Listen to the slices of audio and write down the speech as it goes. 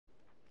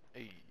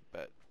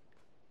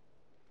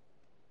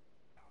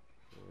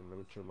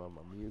trim on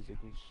my music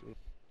and shit.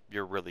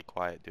 You're really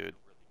quiet, dude.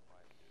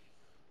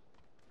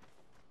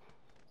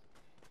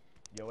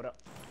 Yo, what up?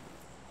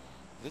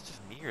 Is it just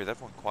me or is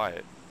everyone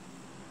quiet?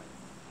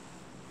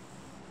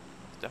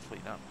 It's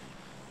definitely not.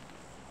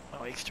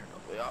 Oh, he's turned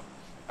all the way up.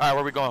 Alright,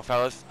 where we going,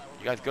 fellas?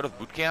 You guys go to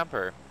boot camp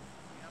or?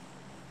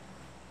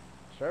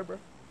 Sure, bro.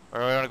 Or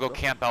we want to go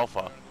Camp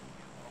Alpha?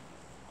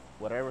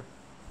 Whatever.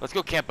 Let's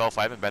go Camp Alpha.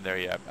 I haven't been there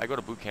yet. I go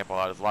to boot camp a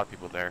lot. There's a lot of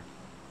people there.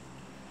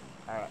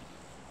 Alright.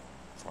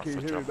 Just want to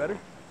Can you switch hear it me up a better?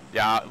 little.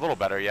 Yeah, a little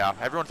better, yeah.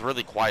 Everyone's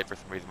really quiet for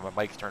some reason. My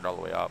mic's turned all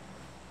the way up.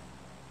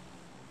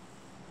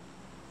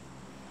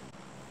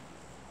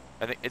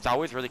 I think it's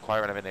always really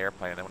quiet when I'm in the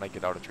airplane, and then when I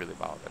get out, it's really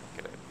loud. I don't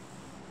get it.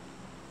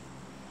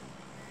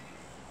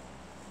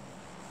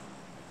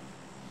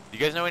 Do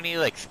you guys know any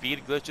like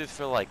speed glitches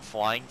for like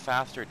flying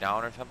faster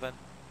down or something?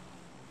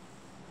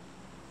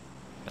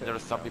 I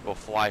noticed some people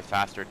fly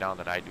faster down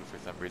than I do for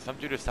some reason. Some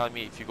dude was telling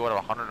me if you go at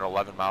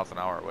 111 miles an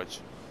hour, which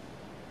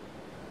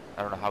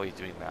I don't know how he's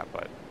doing that,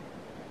 but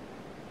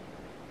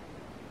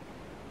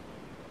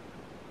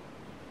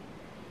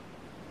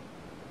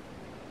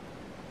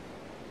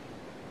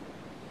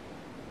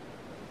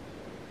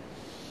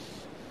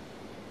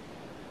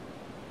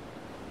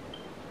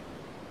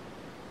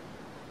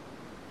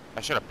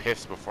I should have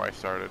pissed before I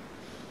started.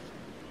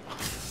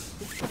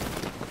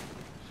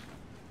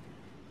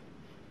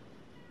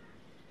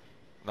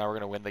 Now we're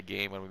gonna win the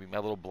game, and my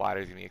little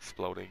bladder's gonna be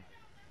exploding.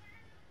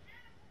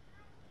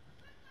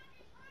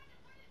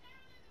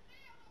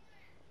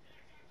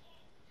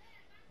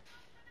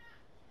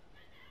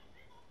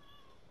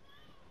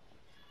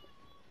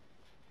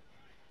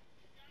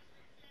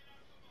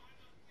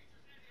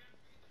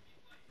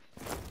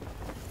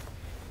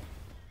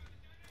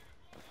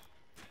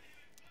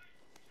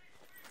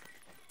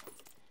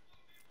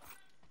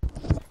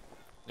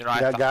 You know, We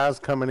got guys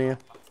coming in.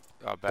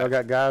 I Y'all bet.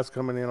 got guys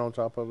coming in on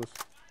top of us.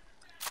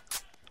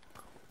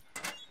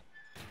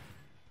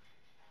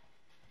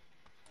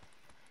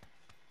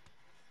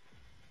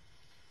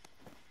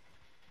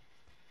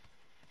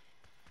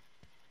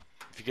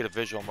 If you get a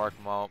visual, mark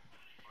them out.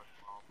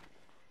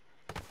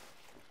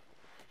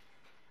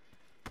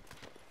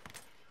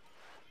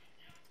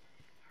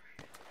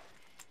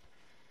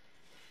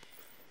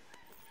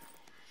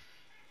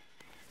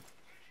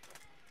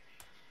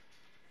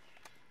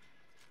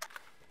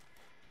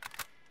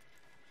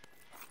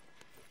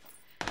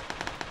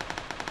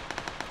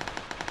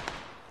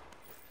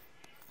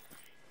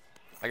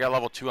 I got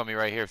level 2 on me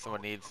right here if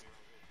someone needs.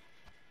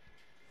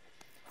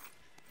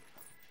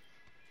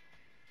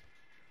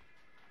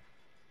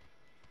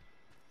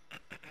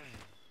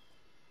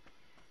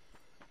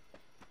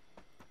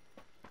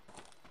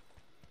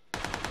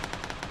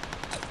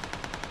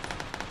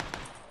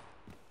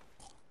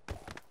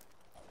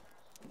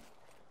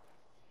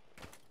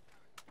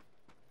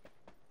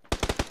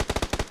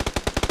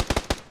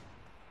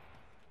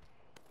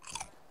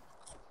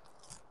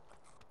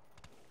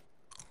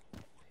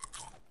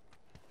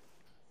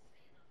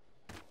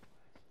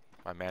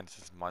 My man's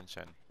just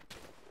munching.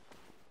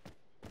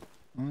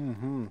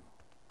 Mm-hmm.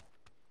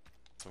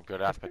 Some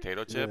good ass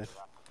potato chips.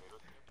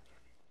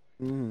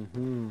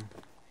 Mm-hmm.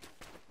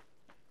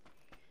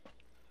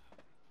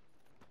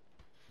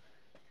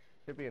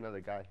 Should be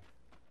another guy.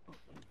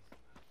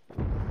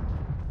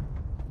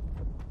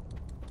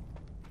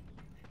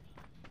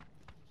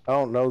 I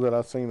don't know that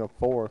I've seen a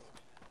fourth.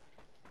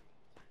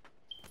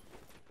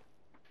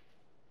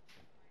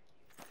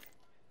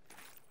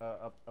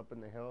 Up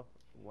in the hill,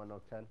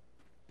 110,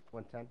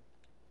 110.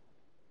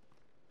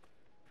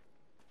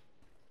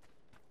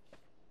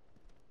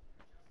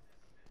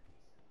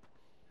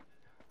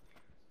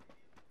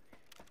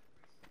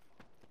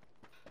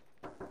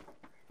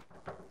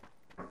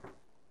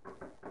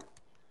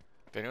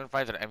 If anyone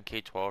finds an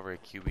MK12 or a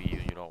QBU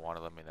and you don't want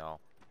to, let me know.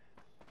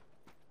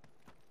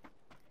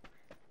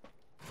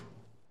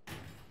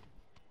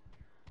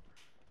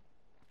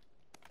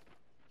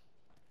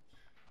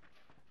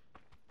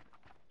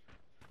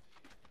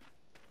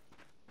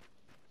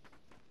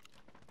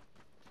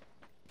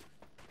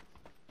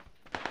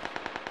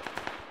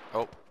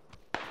 Oh.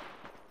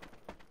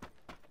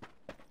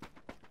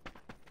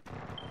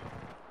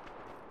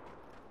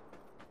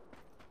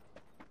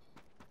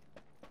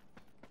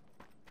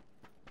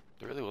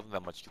 There really wasn't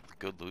that much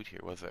good loot here,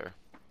 was there?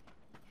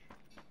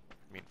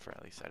 I mean, for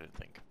at least I didn't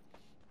think.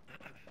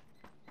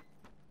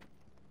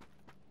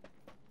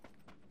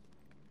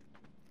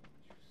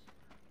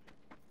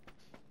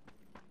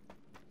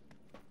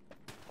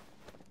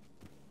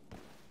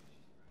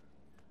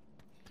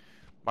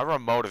 My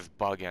remote is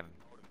bugging. It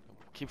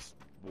keeps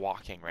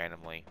walking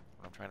randomly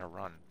when I'm trying to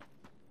run.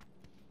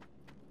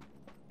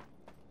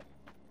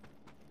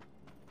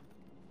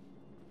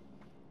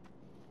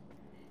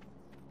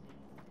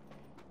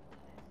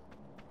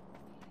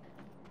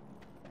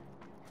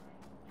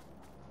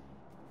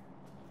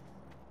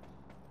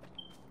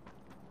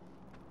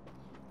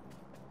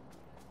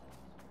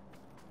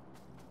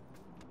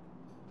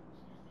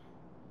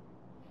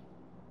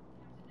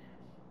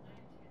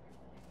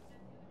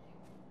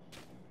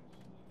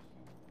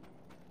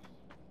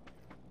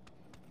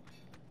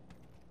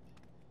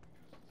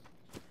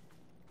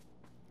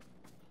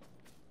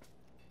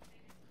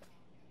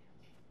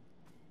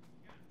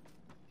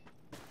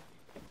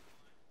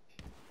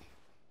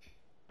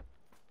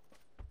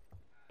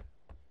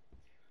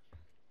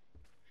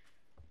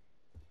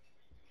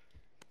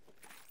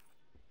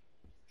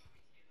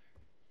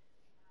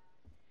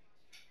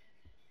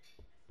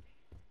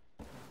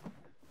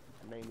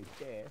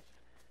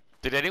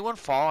 Did anyone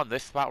fall on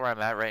this spot where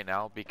I'm at right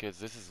now? Because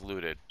this is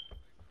looted.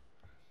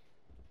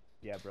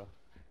 Yeah, bro.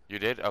 You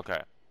did?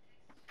 Okay.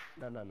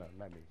 No, not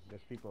me.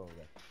 There's people over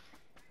there.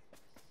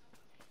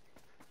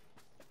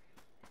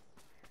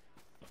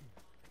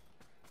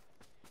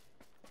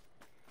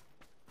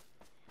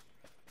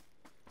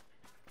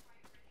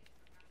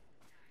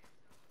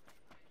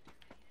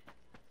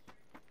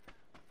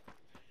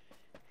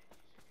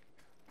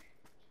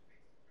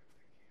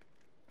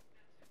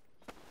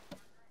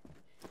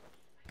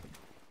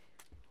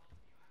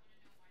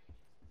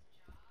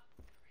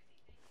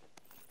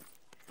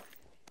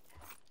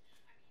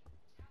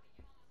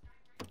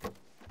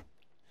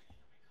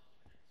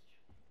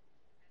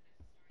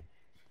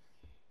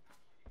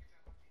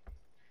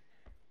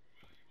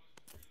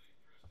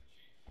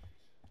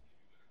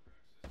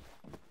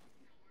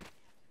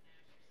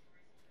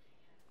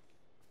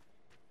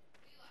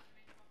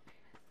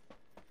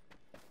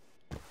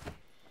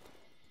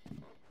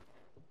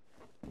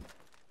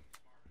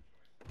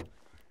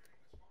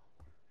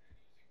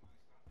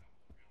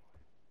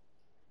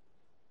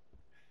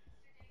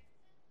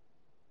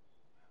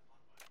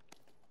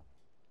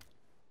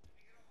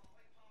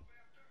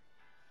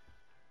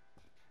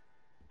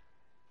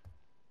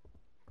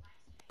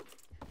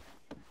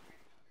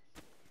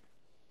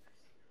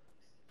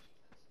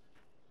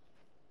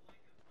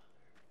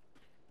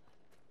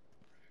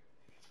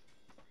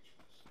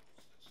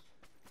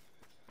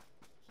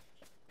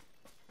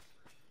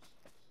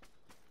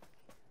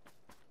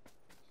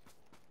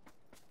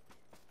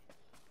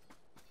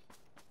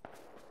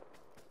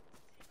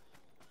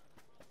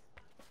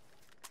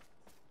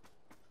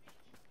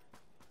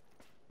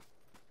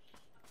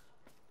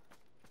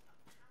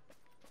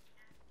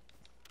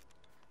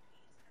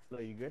 So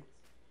you good?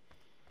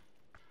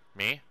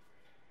 Me?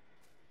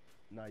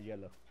 Not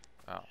yellow.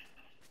 Oh.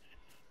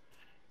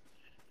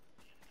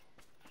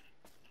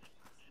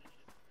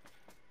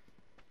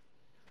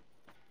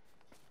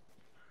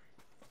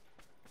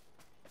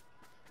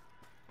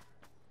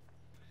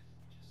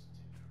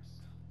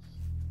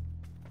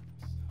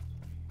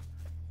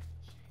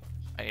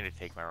 I need to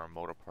take my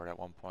remote apart at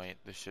one point.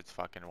 This shit's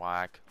fucking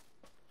whack.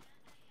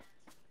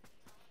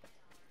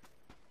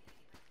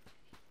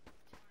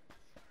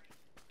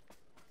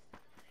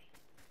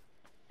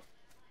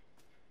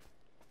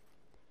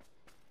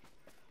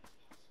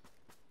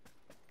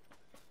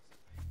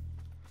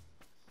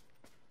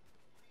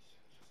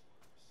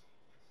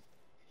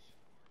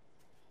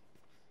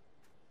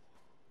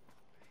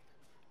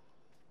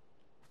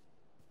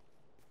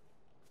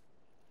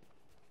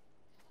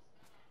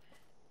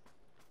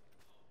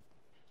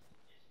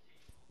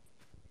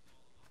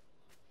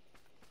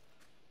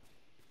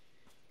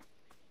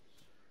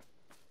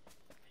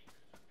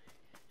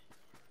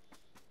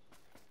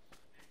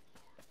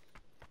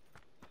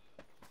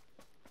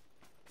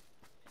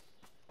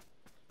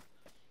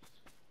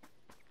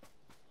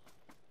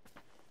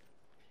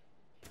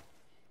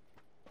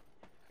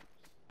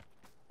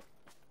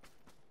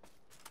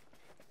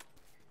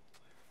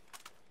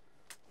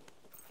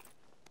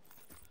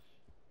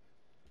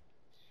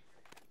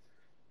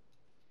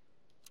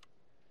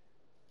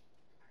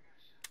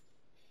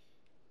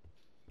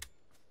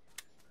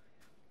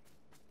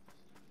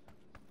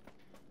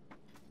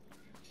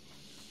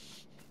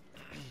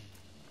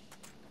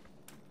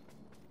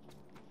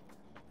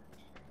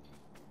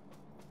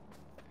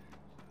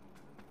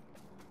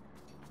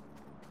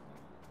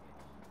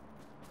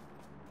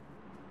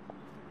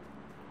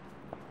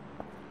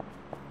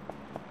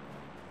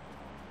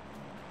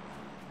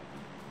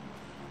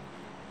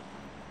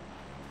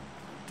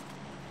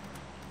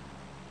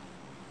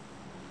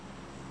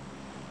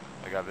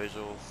 I got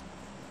visuals.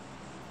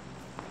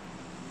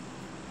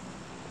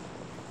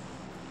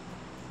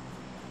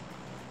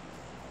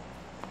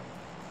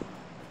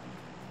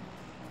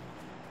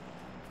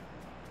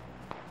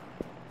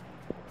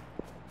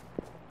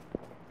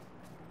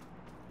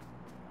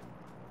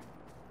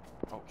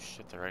 Oh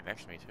shit, they're right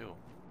next to me too.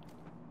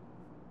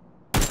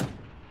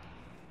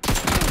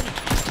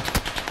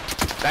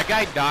 That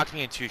guy knocked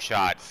me in 2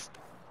 shots.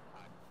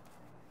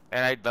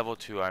 And I level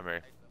 2 armor.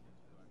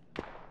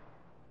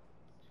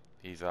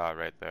 He's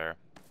right there.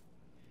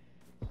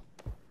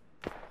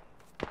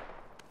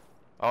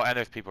 Oh, and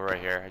there's people right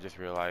here. I just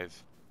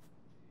realized.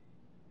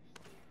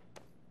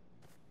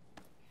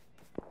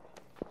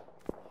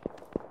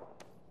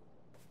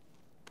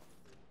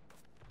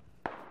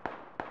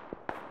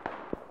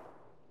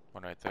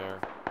 One right there.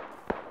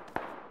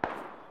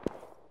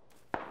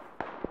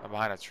 I'm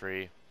behind a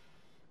tree.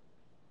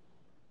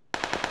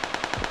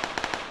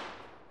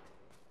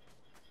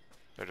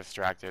 They're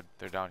distracted.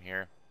 They're down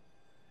here.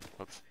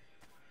 Whoops.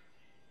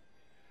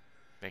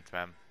 Thanks,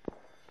 man.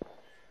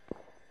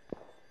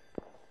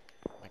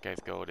 That guy's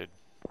goated.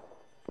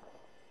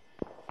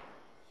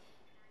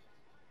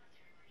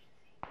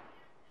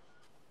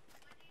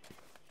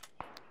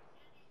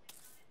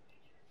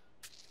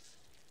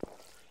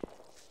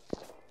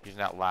 He's in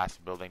that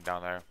last building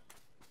down there.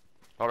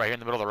 Oh, right here in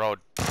the middle of the road.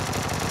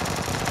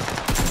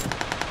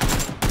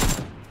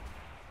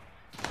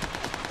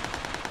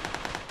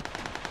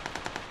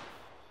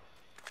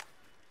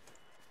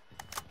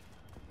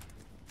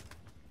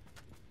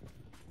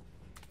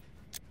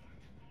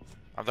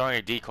 I'm throwing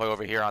a decoy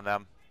over here on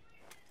them.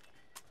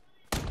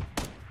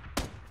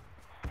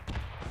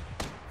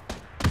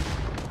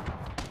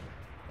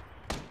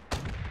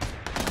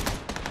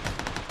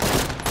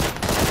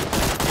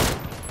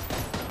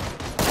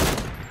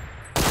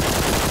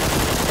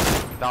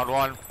 Down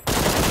one.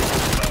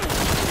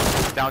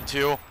 Down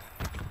two.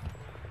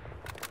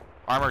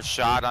 Armor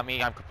shot on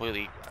me. I'm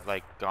completely,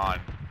 like, gone.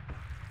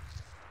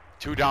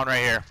 Two down right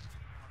here.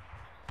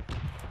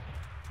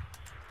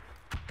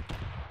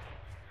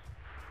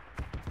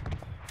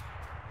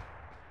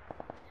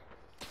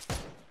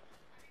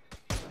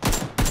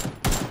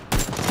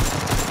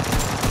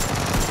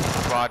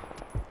 Squad.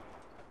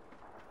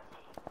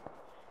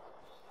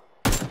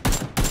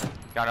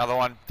 Got another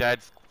one. Dead.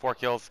 4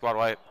 kills. Squad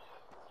wipe.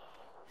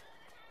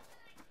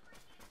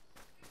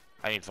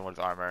 I need someone's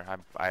armor.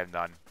 I have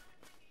none.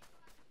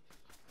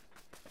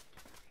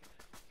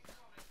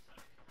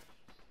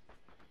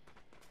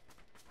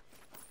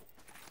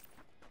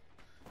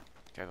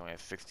 Guys only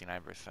have 69%.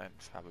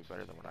 It's probably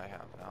better than what I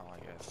have now, I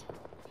guess.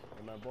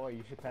 Hey, my boy,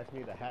 you should pass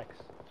me the hacks.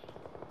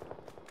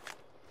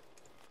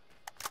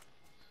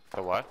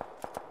 The what?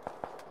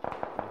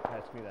 You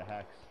pass me the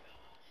hacks.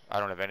 I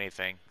don't have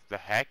anything. The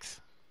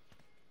hex?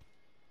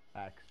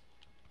 Hacks.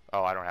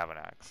 Oh, I don't have an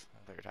axe. I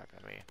thought you were talking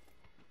to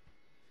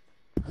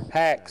me.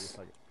 Hacks.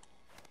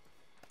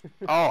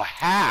 Oh,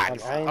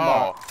 hacks! An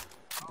Oh, aimbot.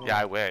 yeah,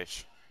 I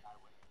wish.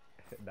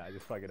 Nah,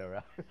 just fucking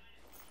around.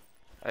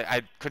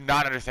 I could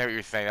not understand what you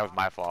were saying. That was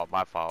my fault.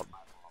 My fault.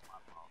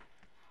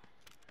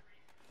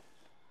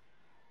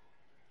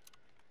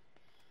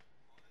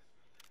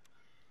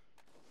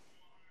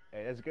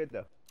 Hey, that's good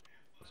though.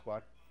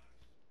 Squad.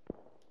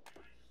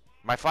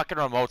 My fucking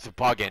remote's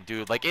bugging,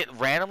 dude. Like, it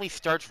randomly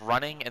starts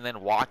running and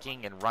then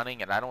walking and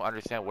running, and I don't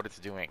understand what it's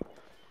doing.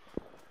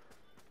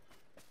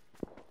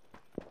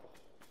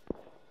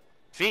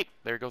 See?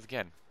 There it goes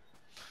again.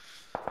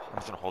 I'm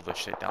just gonna hold this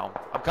shit down.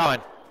 I'm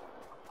coming.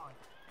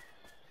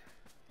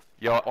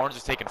 Yo, orange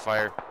is taking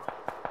fire.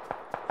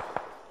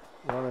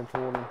 Running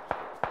toward him.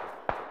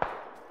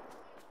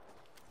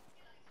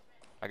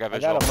 I got I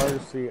visual. got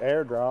emergency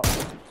airdrop.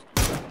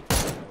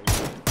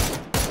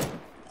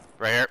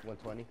 Right here.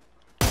 120.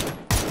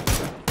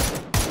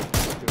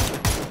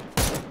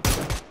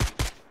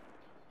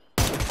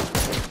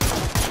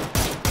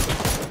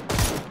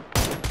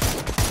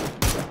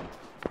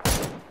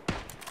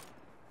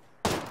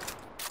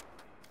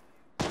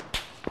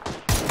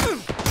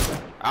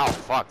 Ow,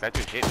 fuck, that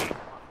dude hit me.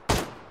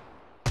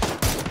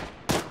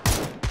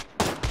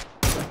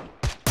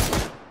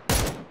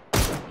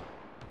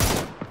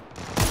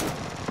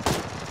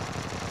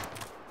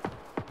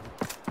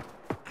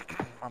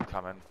 I'm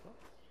coming.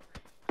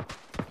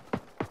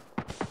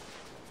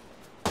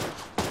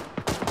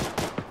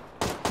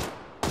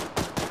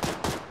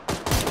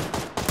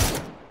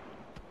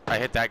 I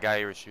hit that guy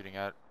you were shooting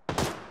at.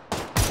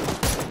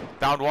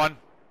 Downed one.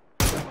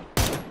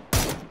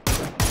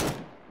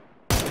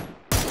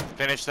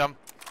 Finished them.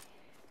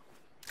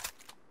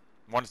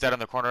 One's dead in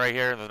the corner right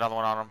here. There's another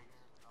one on him.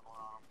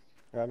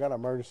 Yeah, I got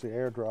emergency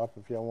airdrop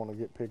if y'all want to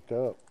get picked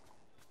up.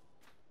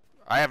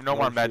 I have no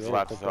more Emergency meds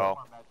left, airdrop. so.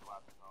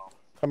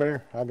 Come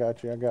here. I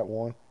got you. I got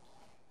one.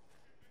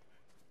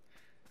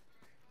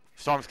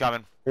 Storm's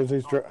coming. Here's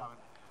these. Here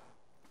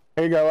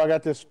you go. I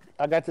got this.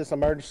 I got this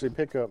emergency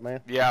pickup,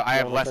 man. Yeah, I You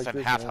have wanna less take than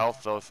this, half man?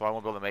 health though, so I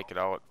won't be able to make it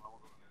out.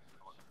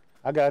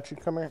 I got you.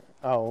 Come here.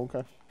 Oh,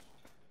 okay.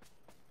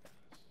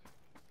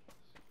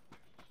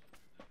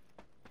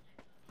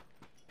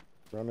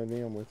 Running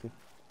in with you.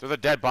 There's a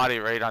dead body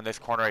right on this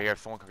corner right here. If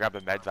someone can grab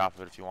the meds off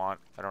of it if you want.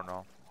 I don't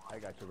know. I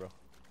got you, bro.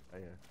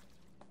 Right here.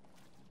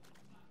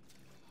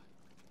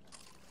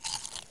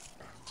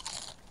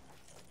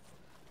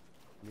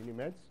 You need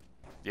meds?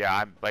 Yeah,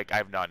 I'm like I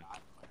have none.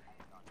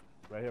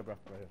 Right here, bro.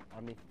 Right here.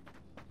 On me.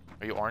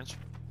 Are you orange?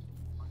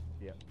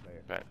 Yeah, right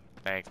here. Okay.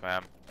 Thanks,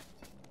 man.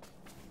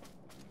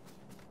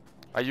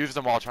 I used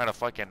them while trying to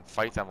fucking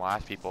fight them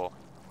last people.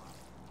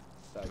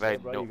 Sorry, They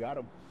bro, know- you got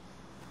him.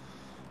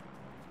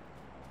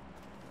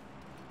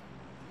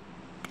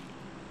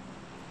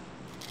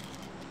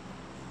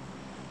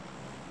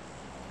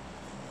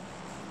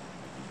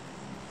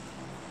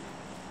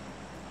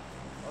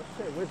 Oh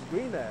shit, where's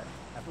green at?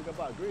 I forgot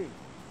about green.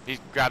 He's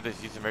grabbed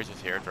this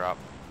emergency airdrop.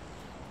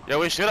 Yeah,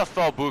 we should have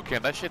fell boot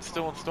camp. That shit's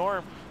still in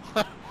storm.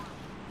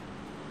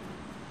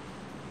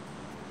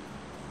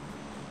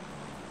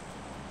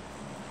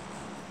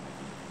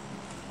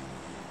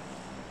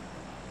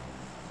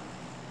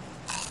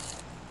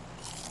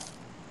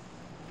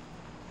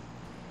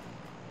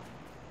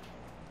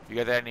 You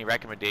guys have any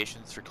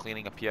recommendations for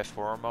cleaning a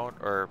PS4 remote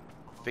or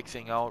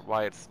fixing out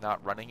why it's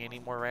not running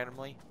anymore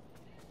randomly?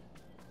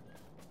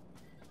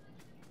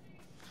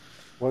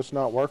 What's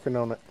not working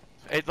on it?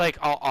 It like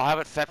I'll have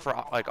it set for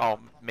like I'll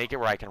make it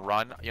where I can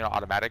run, you know,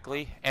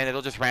 automatically, and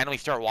it'll just randomly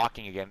start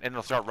walking again, and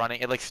it'll start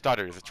running. It like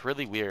stutters. It's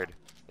really weird.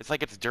 It's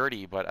like it's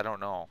dirty, but I don't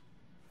know.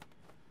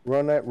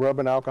 Run that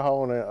rubbing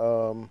alcohol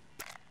and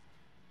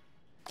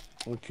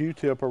a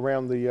Q-tip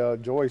around the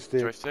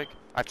joystick. Joystick?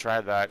 I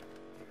tried that.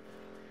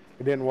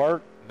 It didn't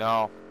work.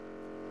 No.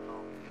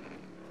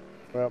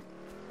 Well,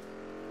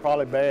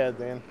 probably bad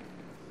then.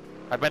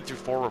 I've been through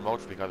 4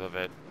 remotes because of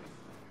it.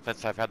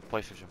 Since I've had the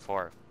PlayStation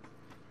 4.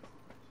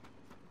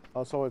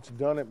 Also, it's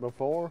done it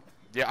before.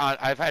 Yeah,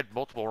 I've had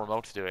multiple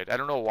remotes do it. I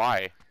don't know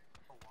why.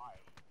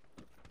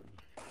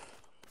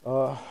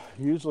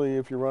 Usually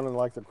if you're running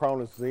like the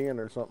Cronus Zen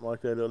or something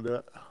like that, it'll do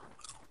it.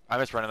 I'm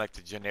just running like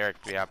the generic,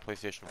 yeah,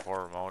 PlayStation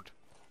 4 remote.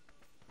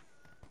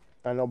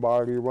 I know,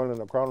 Bard, you're running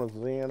a Cronus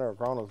Zen or a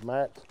Cronus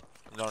Max.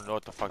 I don't know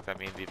what the fuck that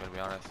means even, to be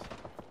honest.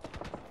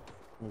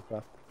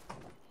 Okay.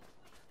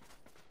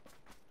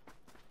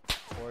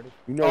 40.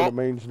 You know what it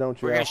means,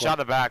 don't you? We're getting Alpha? shot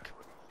in the back.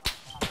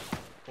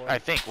 40. I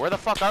think. Where the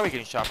fuck are we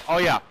getting shot? Oh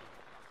yeah.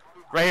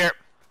 Right here.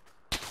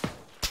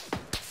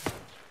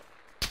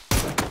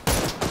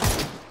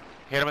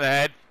 Hit him in the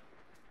head.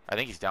 I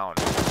think he's down.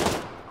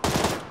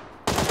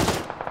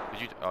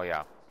 Did you? Oh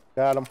yeah.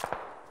 Got him.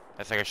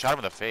 It's like I shot him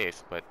in the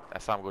face, but I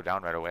saw him go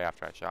down right away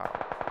after I shot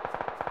him.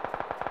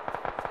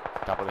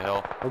 Top of the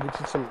hill. I'll get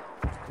you some.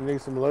 You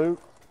need some loot?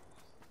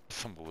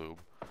 Some lube.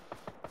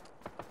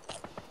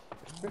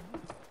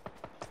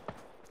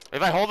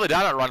 If I hold it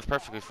down, it runs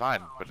perfectly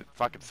fine, but it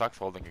fucking sucks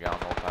holding it down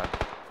the whole time.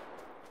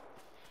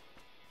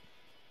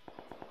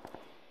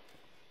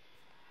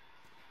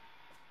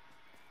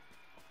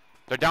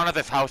 They're down at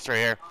this house right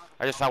here.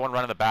 I just saw one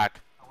run in the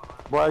back.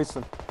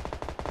 Bryson,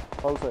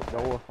 close that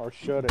door or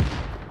shut it. You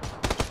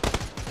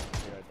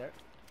right there?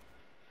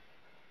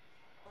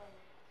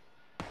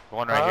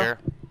 One right here.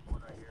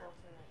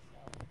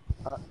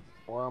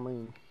 Well, I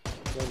mean,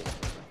 shut it.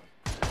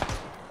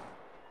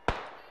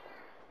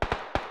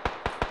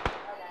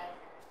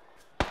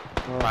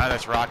 Behind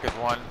this rock is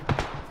one.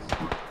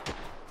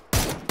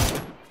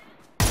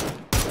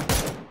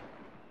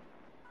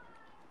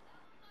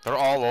 They're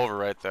all over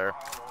right there.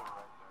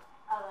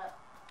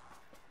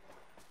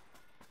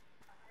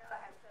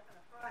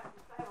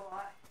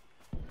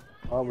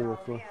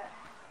 Obviously.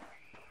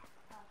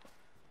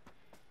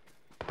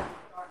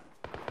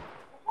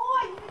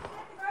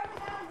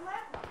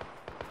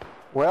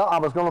 Well, I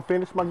was gonna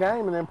finish my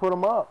game and then put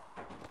them up.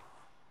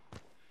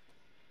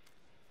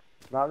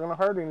 Not gonna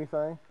hurt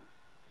anything.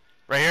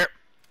 Right here.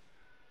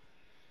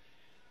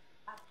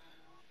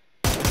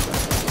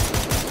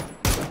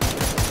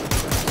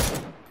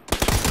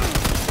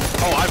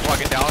 Oh, I'm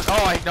fucking down.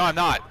 Oh, no, I'm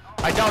not.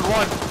 I downed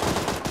one.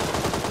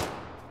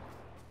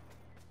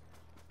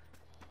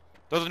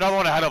 There's another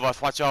one ahead of us.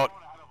 Watch out.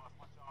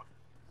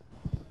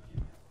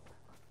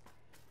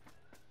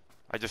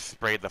 I just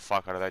sprayed the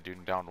fuck out of that dude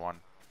and downed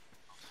one.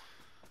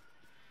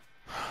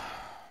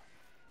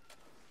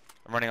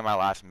 I'm running on my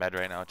last med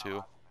right now,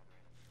 too.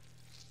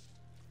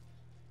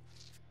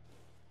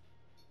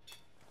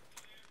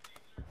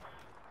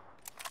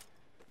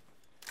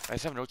 I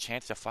just have no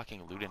chance to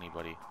fucking loot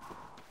anybody.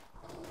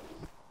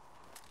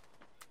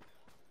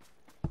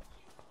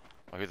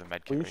 Oh, here's a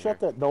med kit. Will you right shut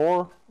here. that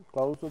door?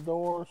 Close the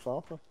door or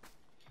something?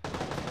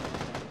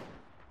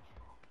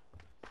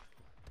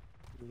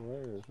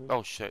 Where is it?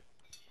 Oh shit.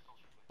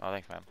 Oh,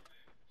 thanks, man.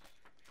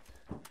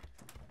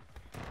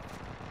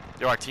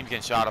 Yo, our team's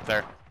getting shot up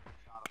there.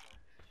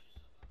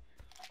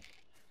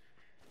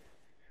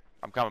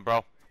 I'm coming,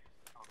 bro.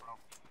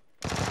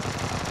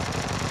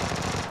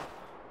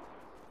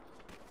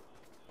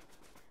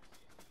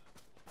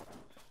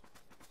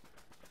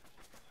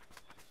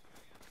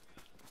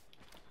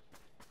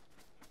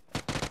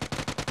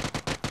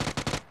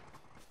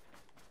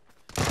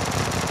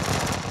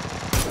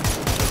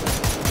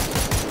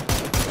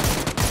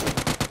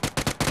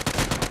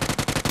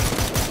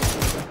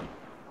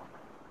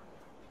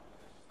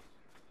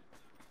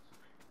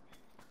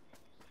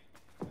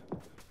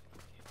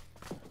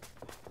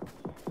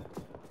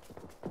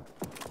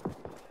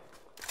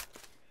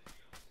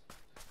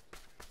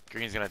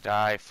 Green's gonna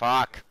die.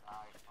 Fuck.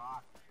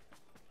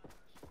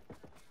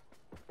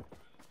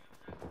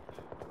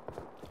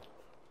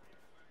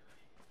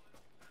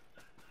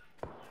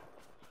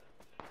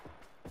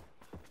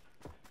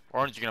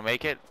 Orange, you gonna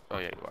make it? Oh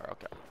yeah, you are.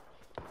 Okay.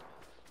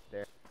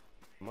 There.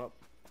 I'm up.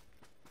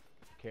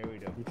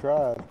 Carried him. You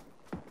tried.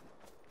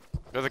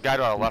 There's a guy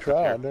to our You left up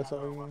tried. here. That's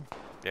all you mean.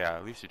 Yeah,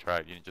 at least you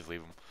tried. You didn't just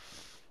leave him.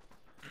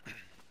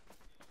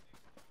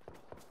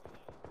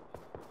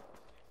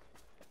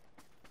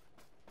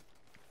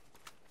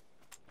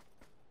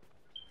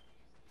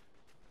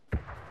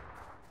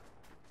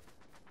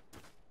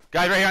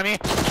 Guys right here on me.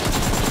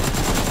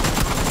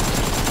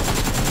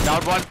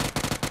 Down one.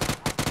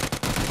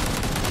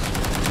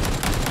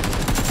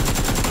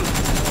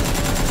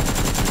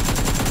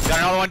 Got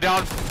another one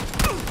down.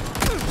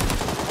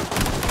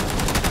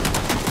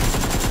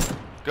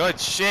 Good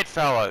shit,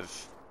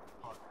 fellas.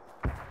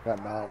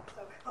 Got knocked.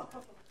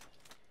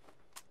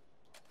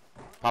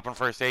 Popping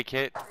first aid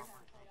kit.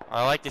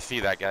 I like to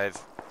see that,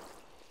 guys.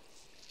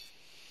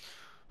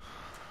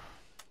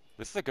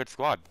 This is a good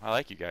squad. I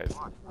like you guys.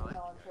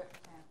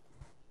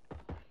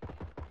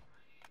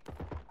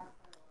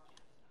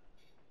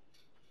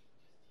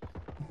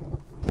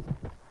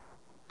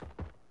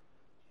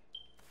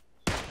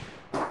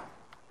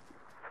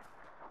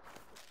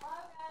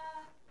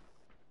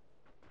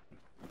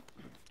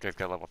 guy's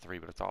got level 3,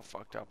 but it's all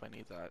fucked up. I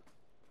need that.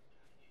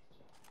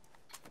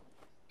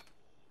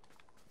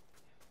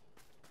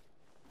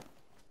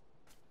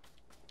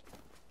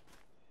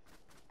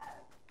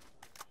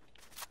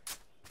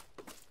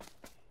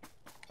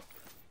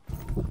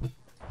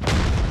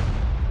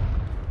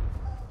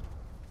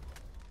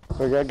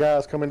 We got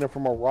guys coming in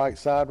from our right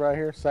side right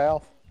here,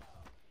 south.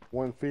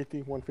 150,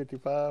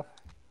 155.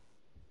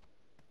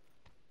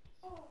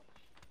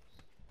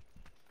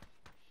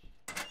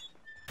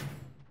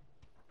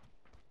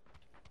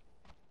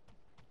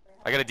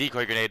 I got a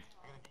decoy grenade.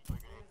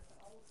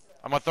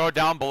 I'm gonna throw it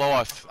down below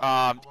us,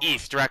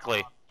 east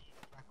directly.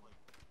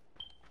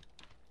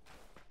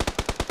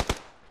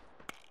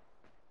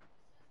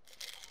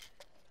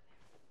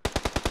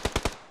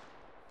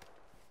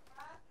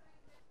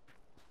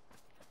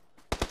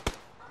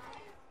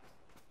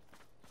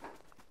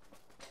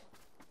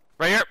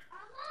 Right here.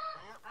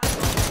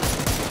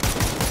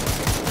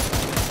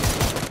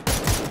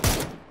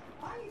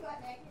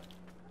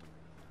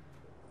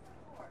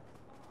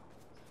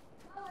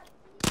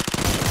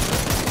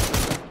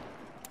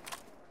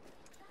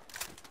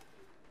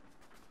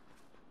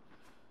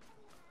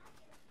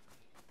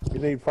 You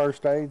need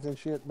first aids and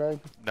shit, baby?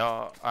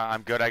 No,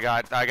 I'm good. I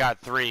got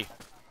 3.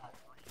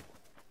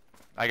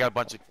 I got a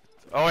bunch of.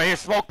 Oh, here's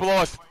smoke below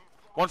us.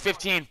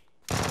 115.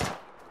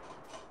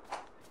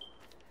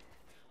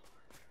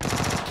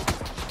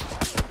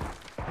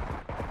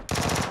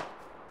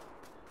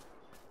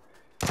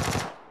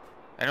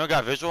 Anyone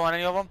got visual on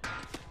any of them?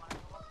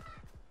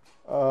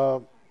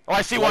 Oh,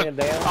 I see one.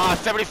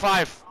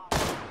 75.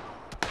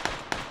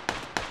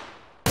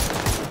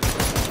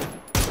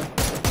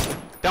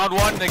 Down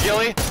one, the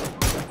ghillie.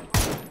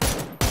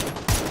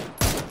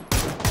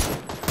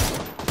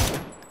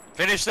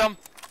 Finish them.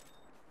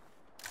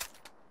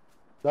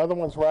 The other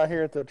one's right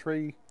here at the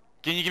tree.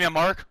 Can you give me a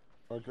mark?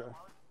 Okay.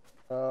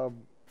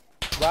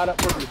 Right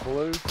up where you're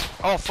blue.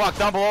 Oh fuck,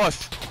 down below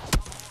us.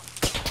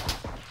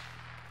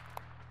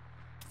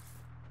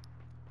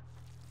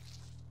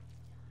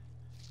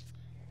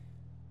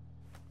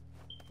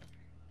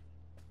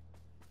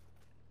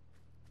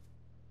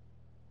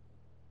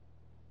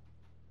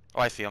 Oh,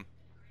 I see him.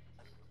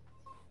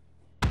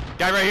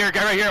 Guy right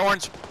here,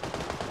 orange.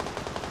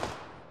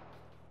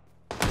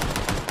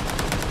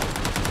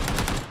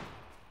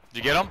 Did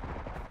you get him?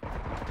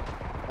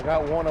 I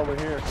got one over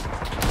here.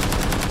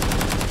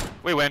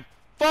 We win.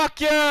 Fuck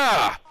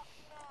yeah!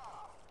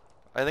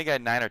 I think I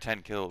had 9 or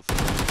 10 kills.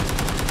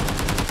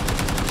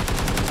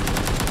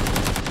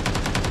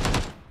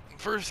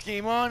 First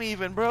game on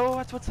even, bro.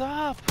 That's what's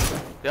up.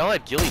 They all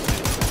had ghillie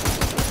too.